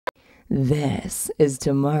This is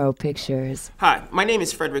Tomorrow Pictures. Hi, my name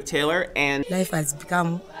is Frederick Taylor, and life has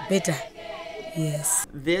become better. Yes.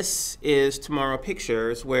 This is Tomorrow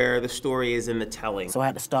Pictures, where the story is in the telling. So I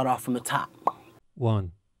had to start off from the top.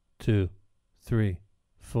 1, 2, 3,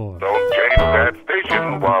 4. Don't change that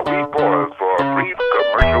station while we pause for a brief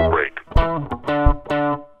commercial break.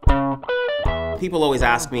 People always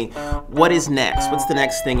ask me, what is next? What's the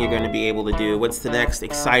next thing you're going to be able to do? What's the next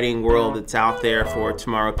exciting world that's out there for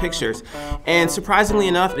Tomorrow Pictures? And surprisingly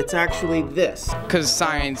enough, it's actually this. Because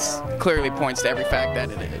science clearly points to every fact that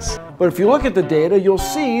it is. But if you look at the data, you'll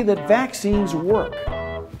see that vaccines work.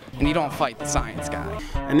 And you don't fight the science guy.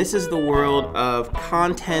 And this is the world of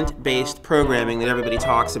content-based programming that everybody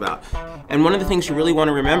talks about. And one of the things you really want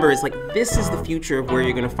to remember is, like, this is the future of where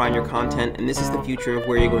you're going to find your content, and this is the future of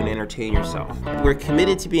where you're going to entertain yourself. We're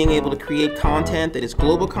committed to being able to create content that is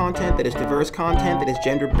global content, that is diverse content, that is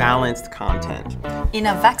gender-balanced content. In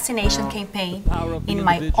a vaccination campaign in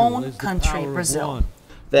my own country, Brazil.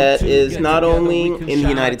 That is not only in the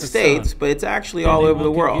United States, but it's actually all over the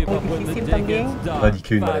world.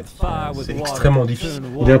 Éradiquer une maladie, c'est extrêmement difficile.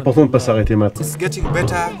 Il est important de ne pas s'arrêter maintenant. It's getting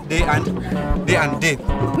better day and day.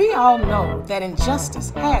 We all know that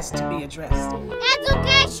injustice has to be addressed.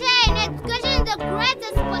 Education is the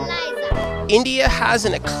greatest equalizer. India has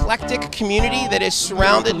an eclectic community that is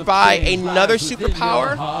surrounded by another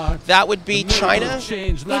superpower. That would be China.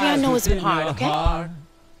 Maybe I know it's been hard, okay?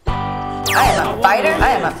 I am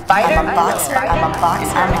a fighter. I'm a boxer.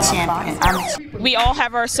 I'm a champion. We all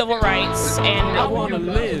have our civil rights, and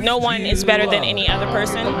no one is better than any other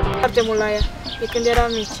person. I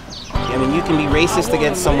mean, you can be racist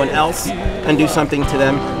against someone else and do something to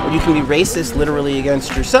them, or you can be racist literally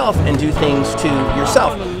against yourself and do things to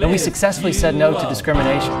yourself. And we successfully said no to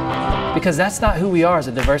discrimination, because that's not who we are as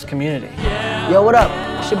a diverse community. Yo, what up?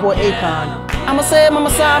 It's your boy Akon.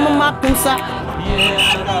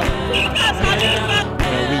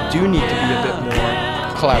 We do need to be a bit more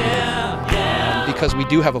collaborative because we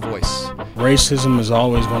do have a voice. Racism is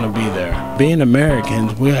always going to be there. Being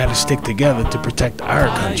Americans, we have to stick together to protect our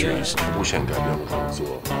countries.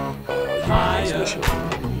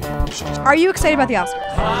 Are you excited about the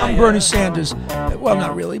Oscars? I'm Bernie Sanders. Well,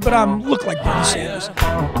 not really, but I look like Bernie Sanders.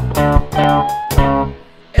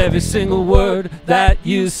 Every single word that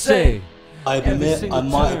you say. I admit I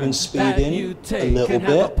might have been speeding a little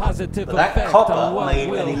bit, but that copper made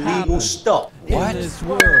an illegal stop. What? In this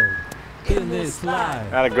world, in this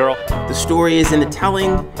life. Atta girl. The story is in the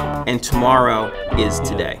telling, and tomorrow is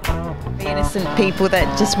today. The innocent people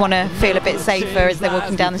that just want to feel a bit safer as they're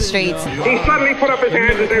walking down the streets. He suddenly put up his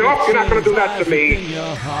hands and said, "Oh, you're not going to do that to me."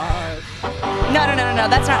 No,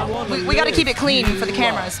 that's not. We got to keep it clean for the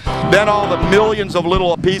cameras. Then all the millions of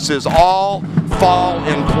little pieces all fall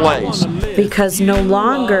in place. Because no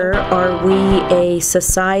longer are we a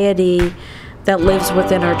society that lives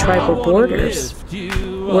within our tribal borders.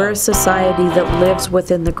 We're a society that lives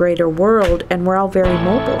within the greater world, and we're all very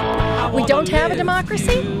mobile. We don't have a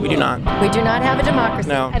democracy? We do not. We do not have a democracy.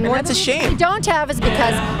 No. And that's a shame. We don't have is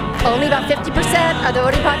because only about 50% of the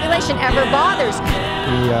voting population ever bothers.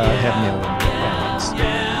 We have no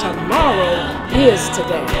Tomorrow is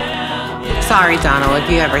today. Sorry, Donald, if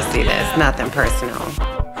you ever see this, nothing personal.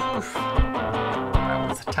 That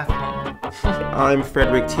was a tough one. I'm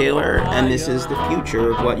Frederick Taylor, and this is the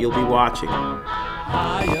future of what you'll be watching.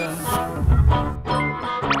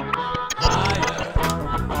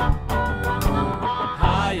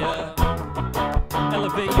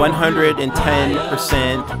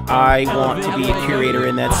 110%, I want to be a curator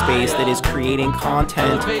in that space that is creating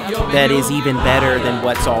content that is even better than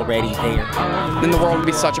what's already there. Then the world would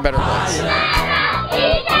be such a better place.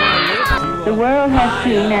 The world has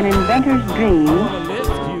seen an inventor's dream.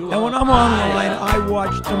 And when I'm online, I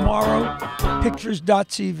watch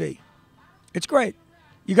Tomorrowpictures.TV. It's great.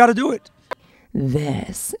 You got to do it.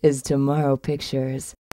 This is Tomorrow Pictures.